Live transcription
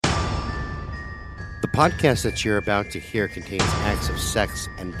The podcast that you're about to hear contains acts of sex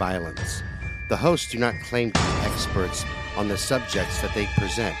and violence. The hosts do not claim to be experts on the subjects that they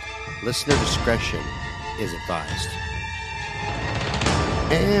present. Listener discretion is advised.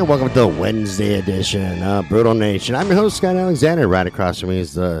 And welcome to the Wednesday edition of Brutal Nation. I'm your host, Scott Alexander. Right across from me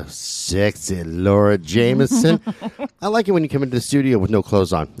is the sexy Laura Jameson. I like it when you come into the studio with no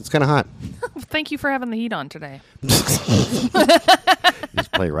clothes on. It's kind of hot. Thank you for having the heat on today.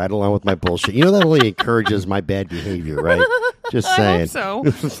 Just play right along with my bullshit. You know that only encourages my bad behavior, right? Just saying. I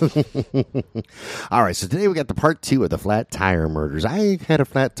hope so. All right, so today we got the part 2 of the flat tire murders. I had a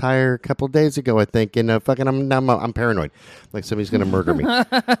flat tire a couple of days ago, I think, and I'm paranoid, like somebody's going to murder me.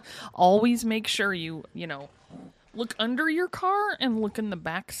 Always make sure you look under your car and look in the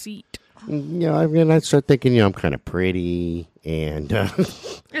back seat. I start thinking, I'm kind of pretty, and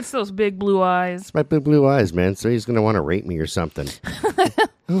it's those big blue eyes. My big blue eyes, man. So he's going to want to rape me or something.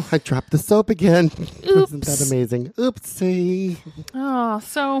 Oh, I dropped the soap again. Isn't that amazing? Oopsie. Oh,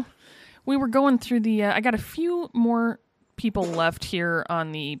 so we were going through I got a few more people left here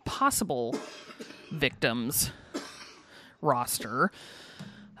on the possible victims roster.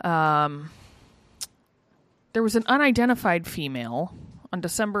 There was an unidentified female on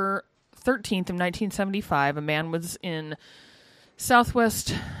December 13th of 1975. A man was in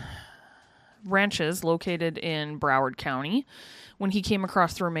Southwest Ranches, located in Broward County, when he came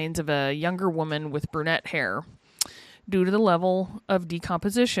across the remains of a younger woman with brunette hair. Due to the level of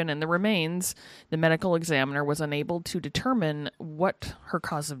decomposition in the remains, the medical examiner was unable to determine what her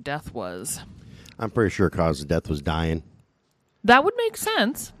cause of death was. I'm pretty sure cause of death was dying. That would make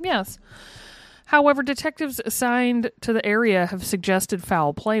sense, yes. However, detectives assigned to the area have suggested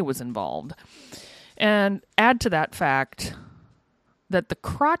foul play was involved. And add to that fact that the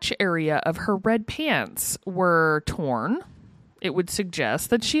crotch area of her red pants were torn. It would suggest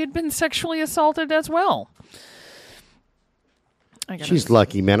that she had been sexually assaulted as well. She's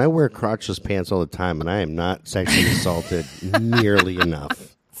lucky, man. I wear crotchless pants all the time, and I am not sexually assaulted nearly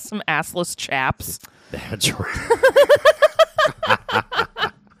enough. Some assless chaps. That's right.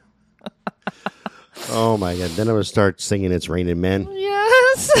 Oh, my God. Then I would start singing It's Raining Men.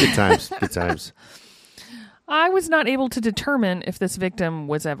 Yes. Good times. Good times. I was not able to determine if this victim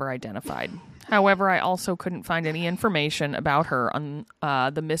was ever identified. However, I also couldn't find any information about her on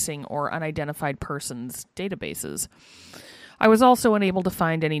the missing or unidentified persons databases. I was also unable to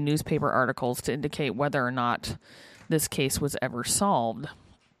find any newspaper articles to indicate whether or not this case was ever solved.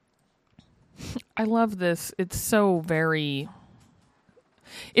 I love this. It's so very...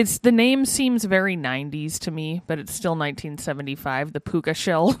 the name seems very 90s to me, but it's still 1975, the puka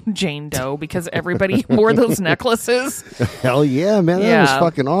shell Jane Doe, because everybody wore those necklaces. Hell yeah, man. That was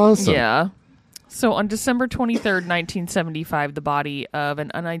fucking awesome. Yeah. So on December 23rd, 1975, the body of an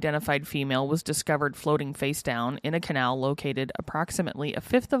unidentified female was discovered floating face down in a canal located approximately a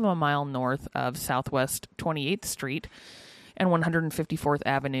fifth of a mile north of Southwest 28th Street and 154th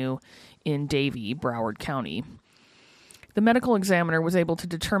Avenue in Davie, Broward County. The medical examiner was able to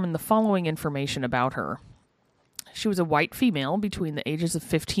determine the following information about her. She was a white female between the ages of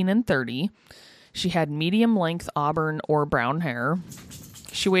 15 and 30. She had medium-length auburn or brown hair.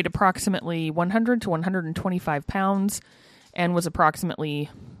 She weighed approximately 100 to 125 pounds and was approximately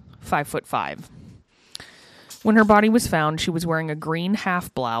 5'5". When her body was found, she was wearing a green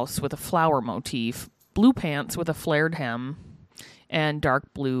half blouse with a flower motif, blue pants with a flared hem, and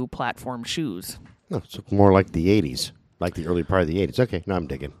dark blue platform shoes. Oh, so more like the 80s. Like the early part of the 80s. Okay, now I'm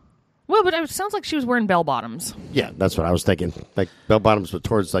digging. Well, but it sounds like she was wearing bell bottoms. Yeah, that's what I was thinking. Like bell bottoms, but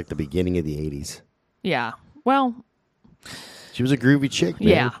towards like the beginning of the 80s. Yeah. Well... She was a groovy chick,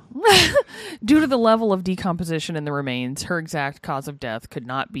 man. Yeah. Due to the level of decomposition in the remains, her exact cause of death could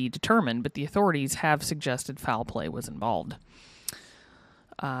not be determined, but the authorities have suggested foul play was involved.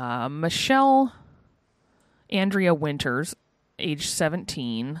 Michelle Andrea Winters, age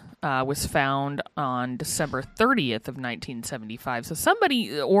 17, was found on December 30th of 1975. So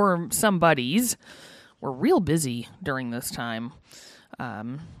somebody or somebodies were real busy during this time.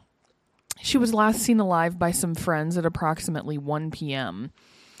 She was last seen alive by some friends at approximately 1 p.m.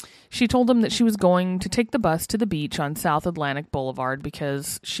 She told them that she was going to take the bus to the beach on South Atlantic Boulevard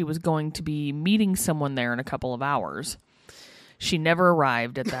because she was going to be meeting someone there in a couple of hours. She never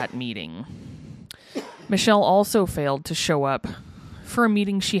arrived at that meeting. Michelle also failed to show up for a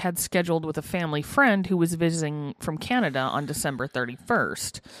meeting she had scheduled with a family friend who was visiting from Canada on December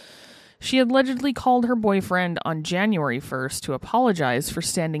 31st. She allegedly called her boyfriend on January 1st to apologize for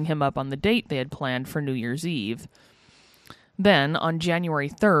standing him up on the date they had planned for New Year's Eve. Then, on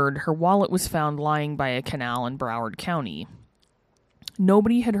January 3rd, her wallet was found lying by a canal in Broward County.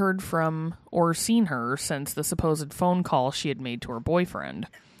 nobody had heard from or seen her since the supposed phone call she had made to her boyfriend.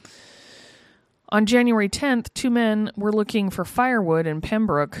 On January 10th, 2 men were looking for firewood in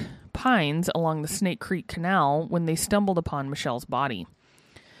Pembroke Pines along the Snake Creek Canal when they stumbled upon Michelle's body.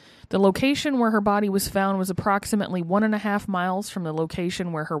 The location where her body was found was approximately 1.5 miles from the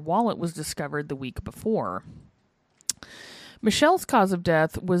location where her wallet was discovered the week before. Michelle's cause of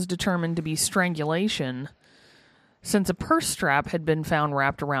death was determined to be strangulation, since a purse strap had been found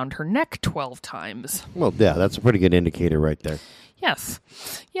wrapped around her neck 12 times. Well, yeah, that's a pretty good indicator right there. Yes.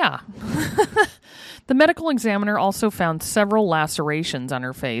 Yeah. The medical examiner also found several lacerations on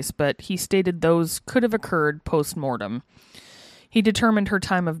her face, but he stated those could have occurred post-mortem. He determined her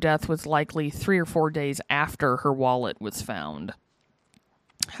time of death was likely 3 or 4 days after her wallet was found.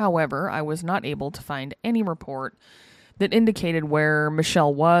 However, I was not able to find any report that indicated where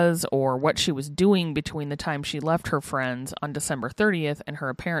Michelle was or what she was doing between the time she left her friends on December 30th and her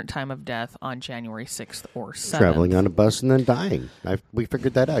apparent time of death on January 6th or 7th. Traveling on a bus and then dying. We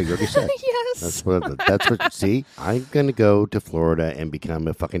figured that out. You already said. Yes. That's what. See, I'm going to go to Florida and become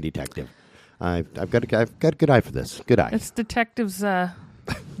a fucking detective. I've got a good eye for this. Good eye. It's detectives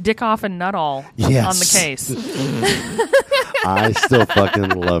Dick Off and Nuttall Yes. on the case. I still fucking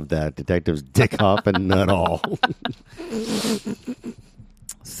love that. Detectives Dick Off and Nuttall.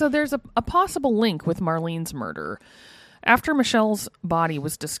 So there's a possible link with Marlene's murder. After Michelle's body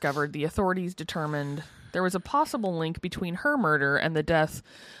was discovered, the authorities determined there was a possible link between her murder and the death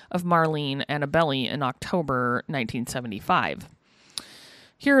of Marlene Annabelli in October 1975.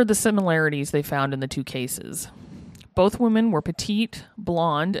 Here are the similarities they found in the two cases. Both women were petite,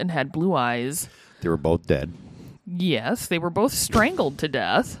 blonde, and had blue eyes. They were both dead. Yes, they were both strangled to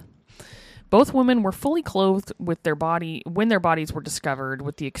death. Both women were fully clothed with their body when their bodies were discovered,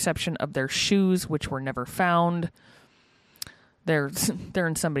 with the exception of their shoes, which were never found. They're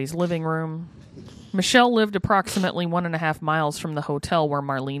in somebody's living room. Michelle lived approximately 1.5 miles from the hotel where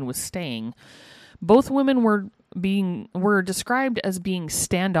Marlene was staying. Both women were described as being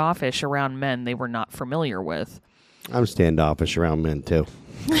standoffish around men they were not familiar with. I'm standoffish around men, too.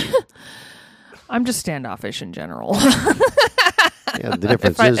 I'm just standoffish in general. Yeah, the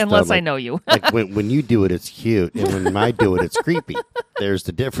difference is, unless I know you. Like when you do it, it's cute, and when I do it, it's creepy. There's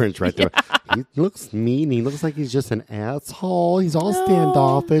the difference right there. He looks mean. He looks like he's just an asshole. He's all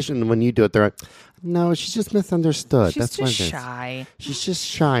standoffish, and when you do it, they're like, "No, she's just misunderstood. She's That's what just it is. shy. She's just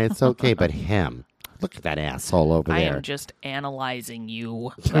shy. It's okay." But him, look at that asshole over I there. am just analyzing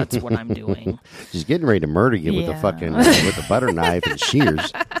you. That's what I'm doing. She's getting ready to murder you with a fucking with a butter knife and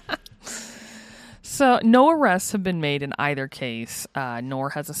shears. So, no arrests have been made in either case, nor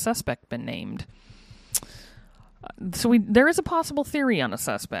has a suspect been named. So there is a possible theory on a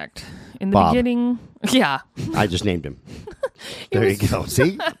suspect. In the Bob. beginning, yeah. I just named him. There you go.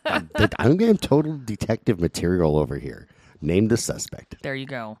 See, I'm getting total detective material over here. Name the suspect. There you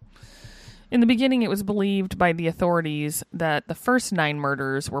go. In the beginning, it was believed by the authorities that the first 9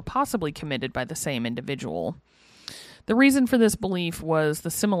 murders were possibly committed by the same individual. The reason for this belief was the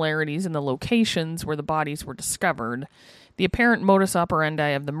similarities in the locations where the bodies were discovered, the apparent modus operandi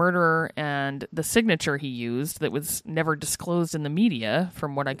of the murderer, and the signature he used that was never disclosed in the media,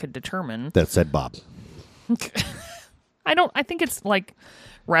 from what I could determine. That said Bob. I think it's like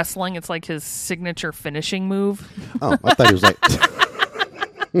wrestling. It's like his signature finishing move. Oh, I thought he was like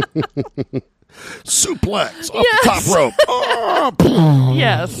suplex off the top rope. Oh,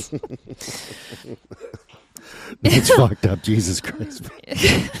 Yes. it's fucked up. Jesus Christ.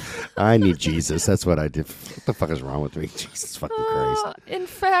 I need Jesus. That's what I did. What the fuck is wrong with me? Jesus fucking Christ. In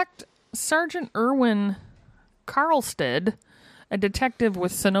fact, Sergeant Erwin Carlstead, a detective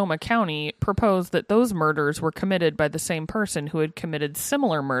with Sonoma County, proposed that those murders were committed by the same person who had committed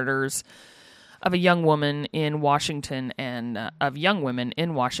similar murders of a young woman in Washington and of young women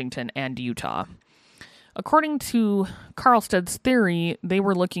in Washington and Utah. According to Carlstead's theory, they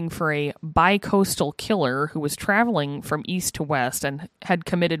were looking for a bi-coastal killer who was traveling from east to west and had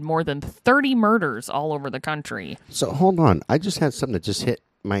committed more than 30 murders all over the country. So hold on. I just had something that just hit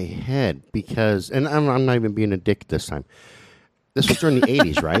my head because, and I'm not even being a dick this time. This was during the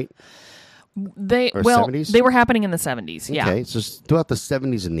 80s, right? They 70s? They were happening in the 70s. Yeah. Okay, so throughout the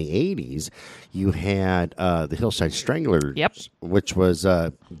 70s and the 80s, you had the Hillside Stranglers, Yep. which was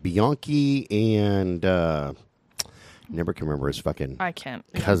Bianchi and never can remember his fucking I can't.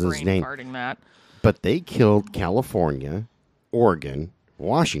 cousin's brain name. farting that. But they killed California, Oregon,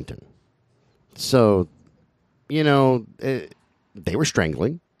 Washington. So, you know, they were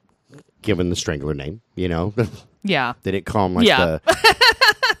strangling, given the strangler name. You know, Yeah. they didn't call him like Yeah.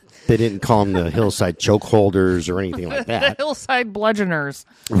 They didn't call them the hillside choke holders or anything like The that. hillside bludgeoners.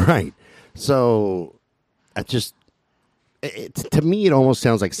 Right. So, to me, it almost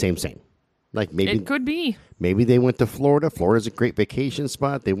sounds like same. Like maybe It could be. maybe they went to Florida. Florida's a great vacation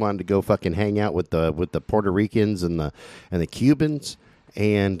spot. They wanted to go fucking hang out with the Puerto Ricans and the Cubans,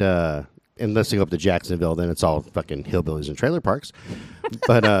 and unless they go up to Jacksonville, then it's all fucking hillbillies and trailer parks.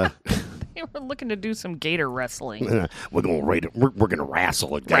 But They were looking to do some gator wrestling. we're gonna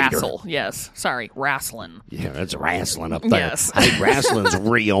wrestle a gator. Wrestle, yes. Sorry, wrestling. Yeah, that's wrestling up there. Yes. Hey, wrestling's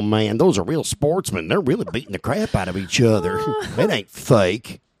real, man. Those are real sportsmen. They're really beating the crap out of each other. It ain't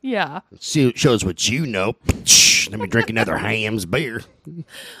fake. Yeah. See, shows what you know. Let me drink another Hams beer.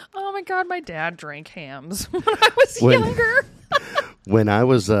 Oh my God, my dad drank hams when I was younger. When I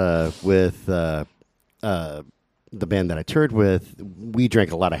was with the band that I toured with, we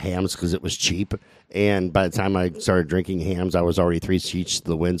drank a lot of hams because it was cheap. And by the time I started drinking hams, I was already 3 sheets to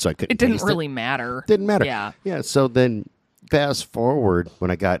the wind, so I couldn't. It didn't taste really matter. Didn't matter. Yeah. Yeah. So then, fast forward,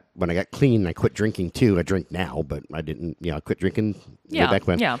 when I got clean, I quit drinking too. I drink now, but I didn't. I quit drinking. Yeah. Way back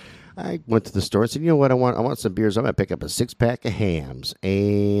when. Yeah. I went to the store and said, you know what, I want some beers. I'm gonna pick up a 6-pack of hams,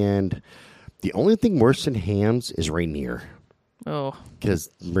 and the only thing worse than hams is Rainier, Oh. because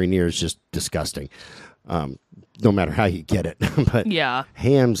Rainier is just disgusting. No matter how you get it, but Yeah.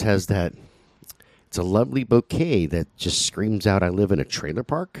 hams has that. It's a lovely bouquet that just screams out, I live in a trailer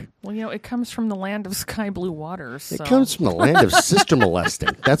park. Well, it comes from the land of sky blue waters. So. It comes from the land of sister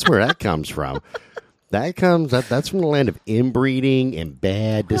molesting. That's where that comes from. That's from the land of inbreeding and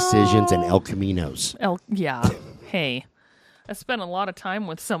bad decisions and El Caminos. Yeah. Hey, I spent a lot of time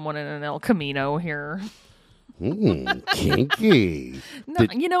with someone in an El Camino here. Kinky.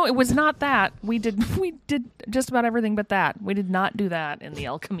 No, it was not that. We did just about everything but that. We did not do that in the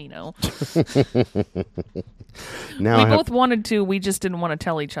El Camino. Now We both wanted to. We just didn't want to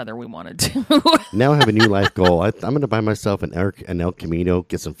tell each other we wanted to. Now I have a new life goal. I'm going to buy myself an El Camino,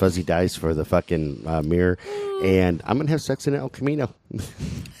 get some fuzzy dice for the fucking mirror, and I'm going to have sex in an El Camino.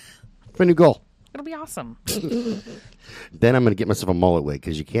 My new goal. It'll be awesome. Then I'm going to get myself a mullet wig,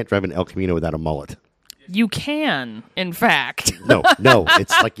 because you can't drive an El Camino without a mullet. You can, in fact. No,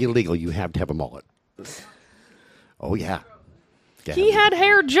 it's like illegal. You have to have a mullet. Oh, yeah. He had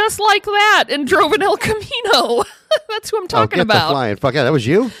hair just like that and drove an El Camino. That's who I'm talking get about. The flying. Fuck yeah, that was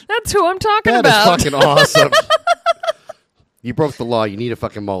you? That's who I'm talking That about. is fucking awesome. You broke the law. You need a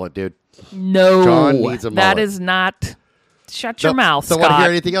fucking mullet, dude. No, John needs a mullet. that is not. Shut your mouth, Don't Scott. want to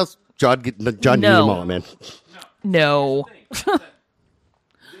hear anything else? John needs a mullet, man. No. There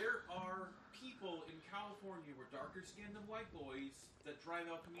are people in California who are darker skinned than white boys that drive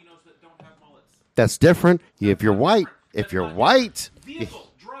El Caminos that don't have mullets. That's different. If you're white,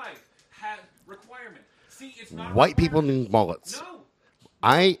 Vehicle, drive, have requirement. See, it's not white people need mullets. No.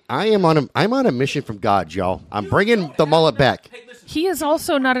 I'm on a mission from God, y'all. I'm bringing the mullet back. Hey, listen. He is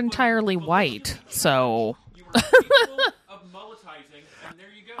also not entirely white, so. You are capable of mulletizing, and there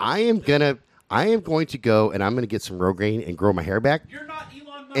you go. I am going to go and I'm going to get some Rogaine and grow my hair back. You're not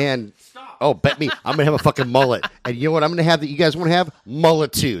Elon Musk. And Stop. oh, bet me, I'm gonna have a fucking mullet. And you know what I'm gonna have that you guys want to have?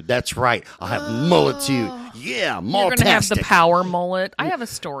 Mulletude. That's right. I'll have mulletude. Yeah, You're going to have the mulletastic. power mullet. I have a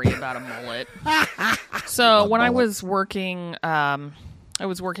story about a mullet. So when I was working, at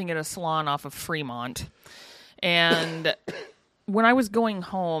a salon off of Fremont, and when I was going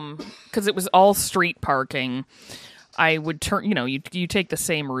home, because it was all street parking, I would turn. You take the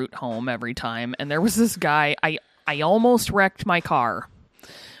same route home every time, and there was this guy. I almost wrecked my car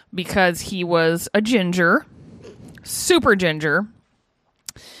because he was a ginger, super ginger,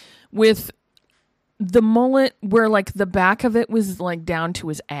 with the mullet where like the back of it was like down to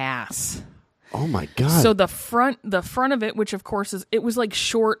his ass. Oh my god. So the front of it, which of course it was like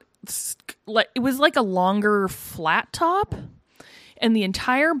short, like it was like a longer flat top, and the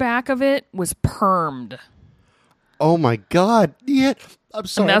entire back of it was permed. oh my god. Yeah. I'm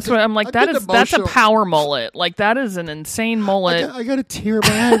sorry. And that's what I'm like. That's a power mullet. Like that is an insane mullet. I got a tear in my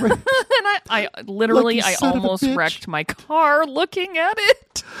eye. Right. And I literally, Lucky I son of a almost bitch. wrecked my car looking at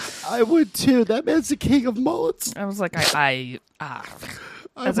it. I would too. That man's the king of mullets. I was like, as a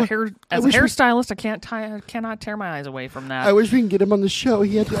wish we- hairstylist, I cannot tear my eyes away from that. I wish we can get him on the show.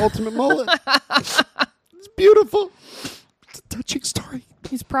 He had the ultimate mullet. It's beautiful. It's a touching story.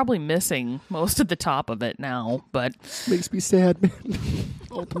 He's probably missing most of the top of it now, but Makes me sad, man.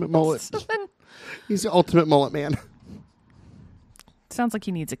 Ultimate mullet. He's the ultimate mullet man. sounds like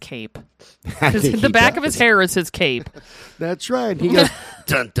he needs a cape. I think The he back of does. his hair is his cape. That's right. He goes,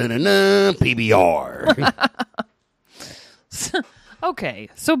 dun dun dun dun, PBR. Okay,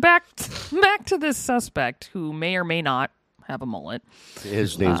 so back to this suspect who may or may not have a mullet.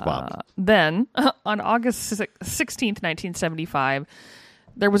 His name's Bob. Then, on August 16th, 1975,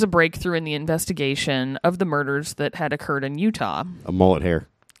 there was a breakthrough in the investigation of the murders that had occurred in Utah. A mullet hair.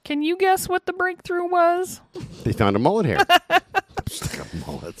 Can you guess what the breakthrough was? They found a mullet hair. Stuck up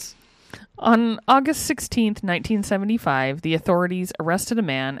mullets. On August 16th, 1975, the authorities arrested a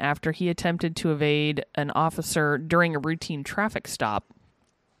man after he attempted to evade an officer during a routine traffic stop.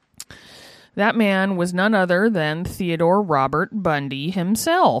 That man was none other than Theodore Robert Bundy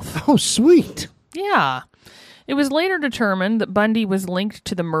himself. Oh, sweet. Yeah. It was later determined that Bundy was linked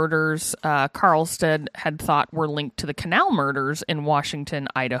to the murders Carlstead had thought were linked to the Canal murders in Washington,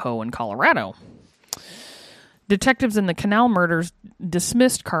 Idaho, and Colorado. Detectives in the Canal murders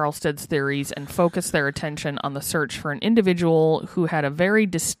dismissed Carlstead's theories and focused their attention on the search for an individual who had a very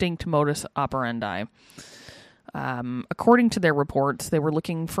distinct modus operandi. According to their reports, they were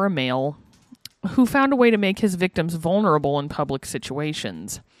looking for a male who found a way to make his victims vulnerable in public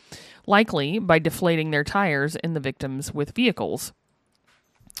situations, likely by deflating their tires in the victims with vehicles.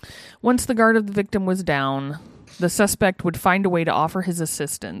 Once the guard of the victim was down, the suspect would find a way to offer his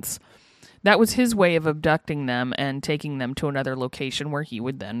assistance. That was his way of abducting them and taking them to another location where he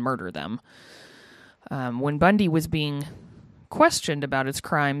would then murder them. When Bundy was being questioned about his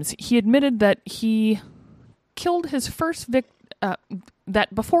crimes, he admitted that he killed his first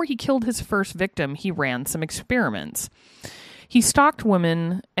that before he killed his first victim, he ran some experiments. He stalked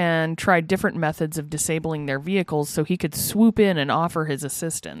women and tried different methods of disabling their vehicles so he could swoop in and offer his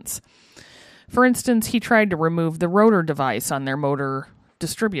assistance. For instance, he tried to remove the rotor device on their motor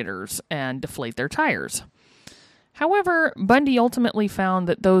distributors and deflate their tires. However, Bundy ultimately found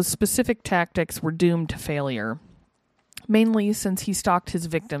that those specific tactics were doomed to failure, mainly since he stalked his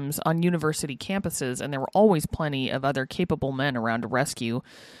victims on university campuses and there were always plenty of other capable men around to rescue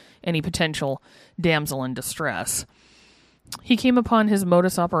any potential damsel in distress. He came upon his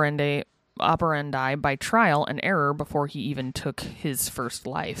modus operandi by trial and error before he even took his first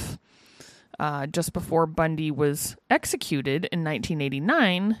life. Just before Bundy was executed in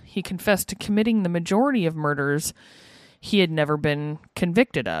 1989, he confessed to committing the majority of murders he had never been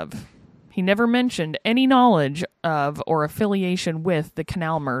convicted of. He never mentioned any knowledge of or affiliation with the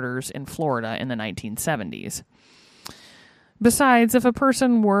Canal murders in Florida in the 1970s. Besides, if a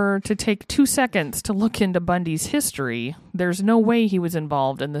person were to take 2 seconds to look into Bundy's history, there's no way he was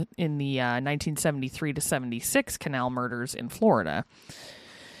involved in the 1973 to 76 Canal murders in Florida.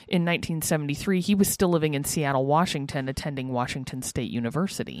 In 1973, he was still living in Seattle, Washington, attending Washington State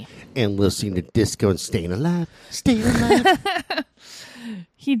University. And listening to disco and staying alive. Staying alive.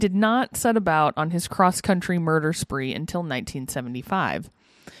 He did not set about on his cross-country murder spree until 1975.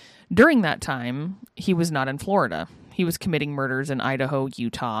 During that time, he was not in Florida. He was committing murders in Idaho,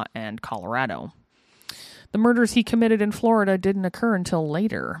 Utah, and Colorado. The murders he committed in Florida didn't occur until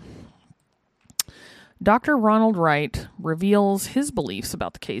later. Dr. Ronald Wright reveals his beliefs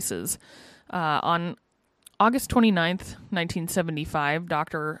about the cases. On August 29th, 1975,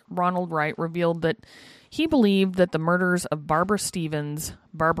 Dr. Ronald Wright revealed that he believed that the murders of Barbara Stevens,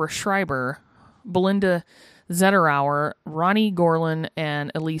 Barbara Schreiber, Belinda Zetterauer, Ronnie Gorlin,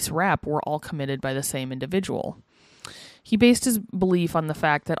 and Elise Rapp were all committed by the same individual. He based his belief on the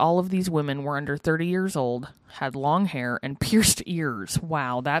fact that all of these women were under 30 years old, had long hair, and pierced ears.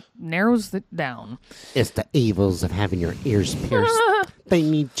 Wow, that narrows it down. It's the evils of having your ears pierced. They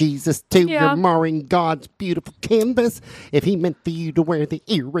need Jesus too. Yeah. You're marring God's beautiful canvas. If he meant for you to wear the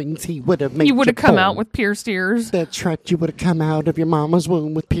earrings, he would have made You would have come born. out with pierced ears. That's right. You would have come out of your mama's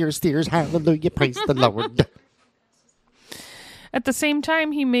womb with pierced ears. Hallelujah. Praise the Lord. At the same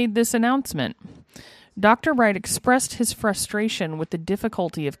time, he made this announcement. Dr. Wright expressed his frustration with the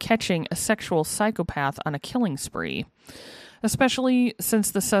difficulty of catching a sexual psychopath on a killing spree, especially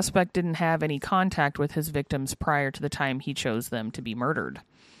since the suspect didn't have any contact with his victims prior to the time he chose them to be murdered.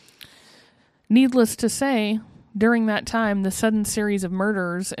 Needless to say, during that time, the sudden series of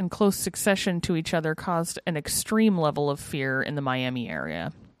murders in close succession to each other caused an extreme level of fear in the Miami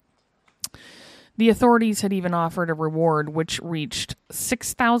area. The authorities had even offered a reward which reached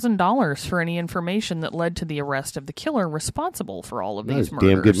 $6,000 for any information that led to the arrest of the killer responsible for all of That these was murders.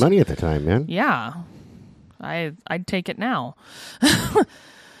 damn good money at the time, man. Yeah. I'd take it now.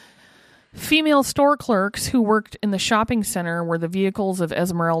 Female store clerks who worked in the shopping center where the vehicles of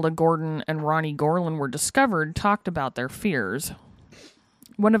Esmeralda Gordon and Ronnie Gorlin were discovered talked about their fears.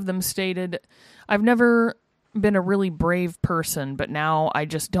 One of them stated, "I've never been a really brave person, but now I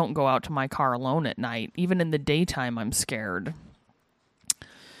just don't go out to my car alone at night. Even in the daytime, I'm scared."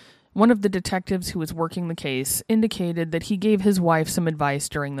 One of the detectives who was working the case indicated that he gave his wife some advice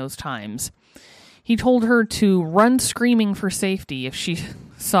during those times. He told her to run screaming for safety if she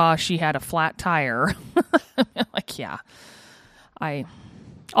saw she had a flat tire. Like, yeah,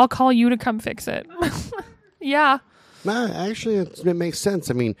 I'll call you to come fix it. Yeah. No, actually, it makes sense.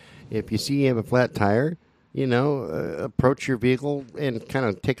 I mean, if you see you have a flat tire, approach your vehicle and kind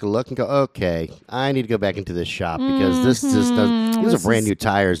of take a look and go, okay, I need to go back into this shop because this just does. These are brand new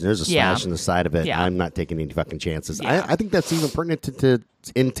tires and there's a slash in the side of it. Yeah. I'm not taking any fucking chances. Yeah. I think that's even pertinent to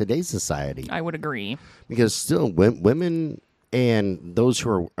in today's society. I would agree. Because still, women and those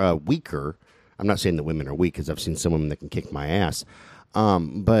who are weaker, I'm not saying that women are weak because I've seen some women that can kick my ass,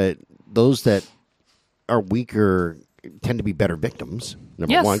 but those that are weaker tend to be better victims,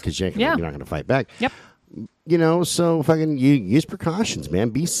 number one, because you're not going to fight back. Yep. So fucking you use precautions, man.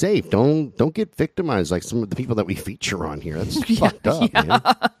 Be safe. Don't get victimized like some of the people that we feature on here. That's fucked up, man.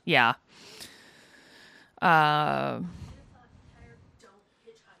 Yeah.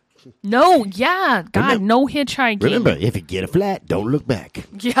 No, yeah. God, no hitchhiking. Remember, if you get a flat, don't look back.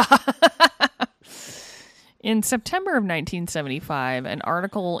 Yeah. In September of 1975, an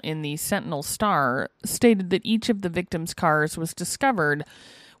article in the Sentinel Star stated that each of the victims' cars was discovered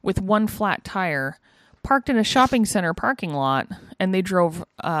with one flat tire, parked in a shopping center parking lot, and they drove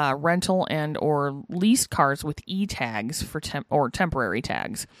rental and or leased cars with E-tags for temporary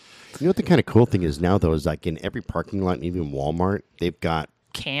tags. You know what the kind of cool thing is now, though, is like in every parking lot, and even Walmart, they've got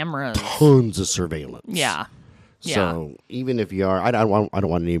cameras, tons of surveillance. Yeah. So even if you are, I don't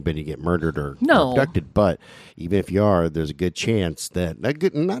want anybody to get murdered or No. abducted, but even if you are, there's a good chance that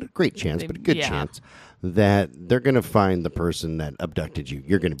not a great chance, but a good chance that they're going to find the person that abducted you.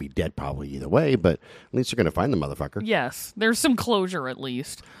 You're going to be dead probably either way, but at least they're going to find the motherfucker. Yes, there's some closure at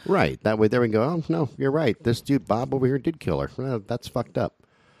least. Right. That way, there we go. Oh no, you're right. This dude Bob over here did kill her. Well, that's fucked up.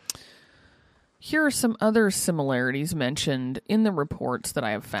 Here are some other similarities mentioned in the reports that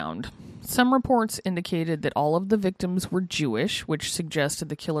I have found. Some reports indicated that all of the victims were Jewish, which suggested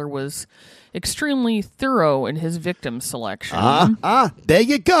the killer was extremely thorough in his victim selection. There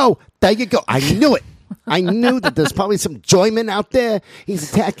you go. There you go. I knew it. I knew that there's probably some Joyman out there.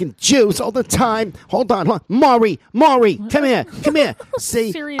 He's attacking Jews all the time. Hold on. Maury, come here.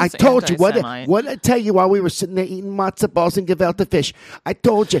 See, Serious I told you. What anti-Semite. did I tell you while we were sitting there eating matzo balls and gefilte fish? I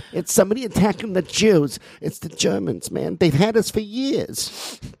told you, it's somebody attacking the Jews. It's the Germans, man. They've had us for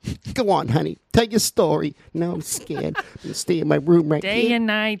years. Go on, honey. Tell your story. No, I'm scared. I'm going to stay in my room right Day here. and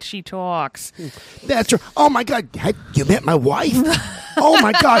night she talks. That's right. Oh, my God. Have you met my wife? Oh,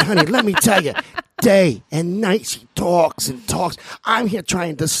 my God, honey. Let me tell you. Day and night she talks and talks. I'm here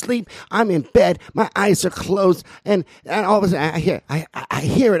trying to sleep. I'm in bed. My eyes are closed. And all of a sudden, I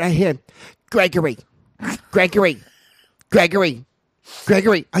hear it. Gregory,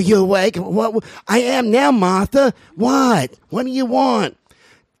 are you awake? What? I am now, Martha. What? What do you want?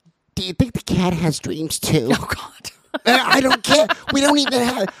 Do you think the cat has dreams too? Oh, God. I don't care. We don't even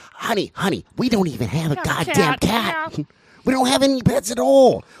have... Honey, we don't even have a goddamn cat. Yeah. We don't have any pets at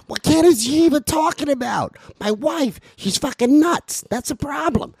all. What cat is he even talking about? My wife, she's fucking nuts. That's a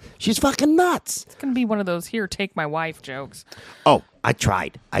problem. She's fucking nuts. It's going to be one of those here, take my wife jokes. Oh, I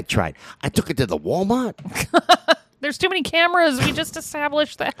tried. I took her to the Walmart. There's too many cameras. We just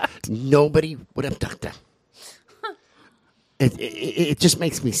established that. Nobody would abduct her. It just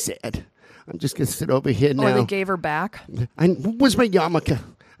makes me sad. I'm just going to sit over here now. Or they gave her back. Where's my yarmulke?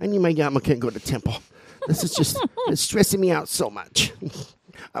 I need my yarmulke and go to temple. This is just it's stressing me out so much.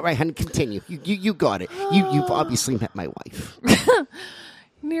 All right, honey, continue. You got it. You've obviously met my wife.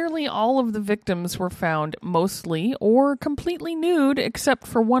 Nearly all of the victims were found mostly or completely nude except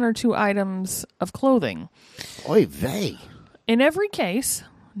for one or two items of clothing. Oy vey. In every case,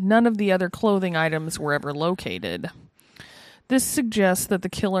 none of the other clothing items were ever located. This suggests that the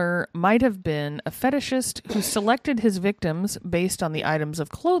killer might have been a fetishist who selected his victims based on the items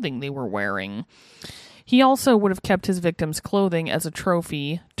of clothing they were wearing. He also would have kept his victims' clothing as a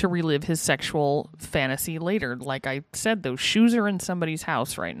trophy to relive his sexual fantasy later. Like I said, those shoes are in somebody's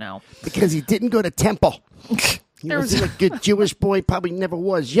house right now. Because he didn't go to temple. He was a good Jewish boy, probably never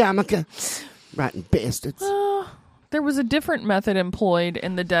was. Yarmulke. Rotten bastards. There was a different method employed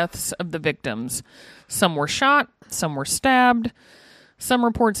in the deaths of the victims. Some were shot, some were stabbed. Some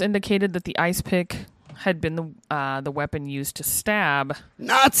reports indicated that the ice pick had been the weapon used to stab.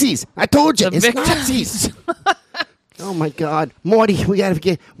 Nazis! I told you, The it's victims. Nazis! Oh my God. Morty, we gotta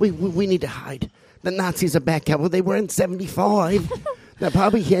get, we need to hide. The Nazis are back out. Well, they were in 75. They're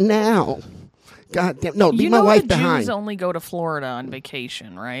probably here now. God damn. No, leave my wife the behind. Jews only go to Florida on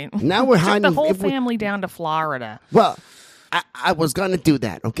vacation, right? Now we're Took hiding. the whole if we- family down to Florida. Well, I was going to do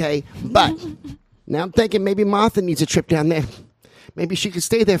that, okay? But now I'm thinking maybe Martha needs a trip down there. maybe she could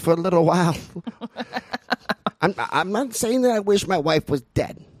stay there for a little while. I'm not saying that I wish my wife was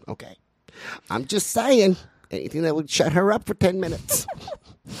dead, okay? I'm just saying anything that would shut her up for 10 minutes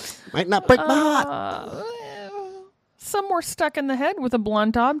might not break my heart. Some were stuck in the head with a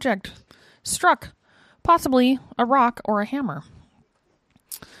blunt object. Struck, possibly a rock or a hammer.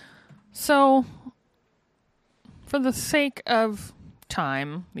 So, for the sake of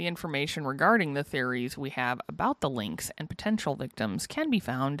time, the information regarding the theories we have about the links and potential victims can be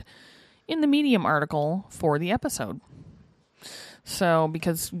found in the Medium article for the episode. So,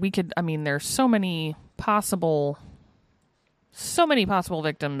 because there's so many possible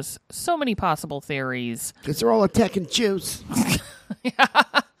victims, so many possible theories. Because they're all attacking Jews. Yeah.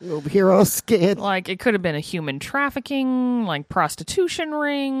 Over here all scared. Like, it could have been a human trafficking, like prostitution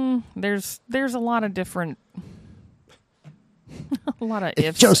ring. There's a lot of different... a lot of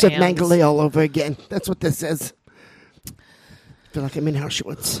ifs, Joseph ands. Mengele all over again. That's what this is. I feel like I'm in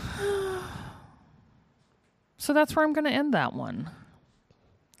Auschwitz. So that's where I'm going to end that one.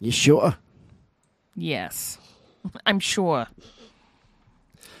 You sure? Yes. I'm sure.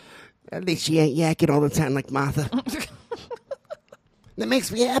 At least she ain't yakking all the time like Martha. That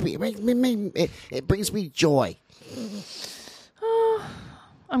makes me happy. It brings me joy.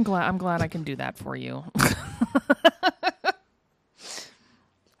 I'm glad I can do that for you.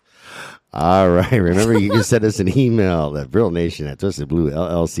 All right. Remember, you can send us an email at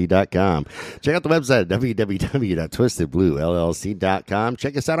BrittleNation@twistedbluellc.com. Check out the website at www.twistedbluellc.com.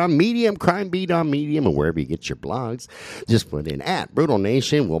 Check us out on Medium, Crime Beat on Medium, and wherever you get your blogs. Just put in at Brutal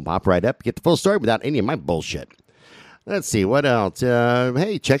Nation. We'll pop right up, get the full story without any of my bullshit. Let's see, what else?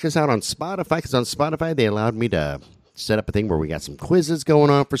 Hey, check us out on Spotify, because on Spotify they allowed me to set up a thing where we got some quizzes going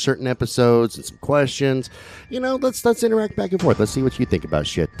on for certain episodes and some questions. Let's interact back and forth. Let's see what you think about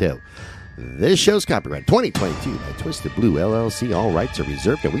shit, too. This show's copyright 2022 by Twisted Blue LLC. All rights are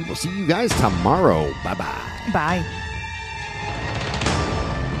reserved, and we will see you guys tomorrow. Bye-bye. Bye.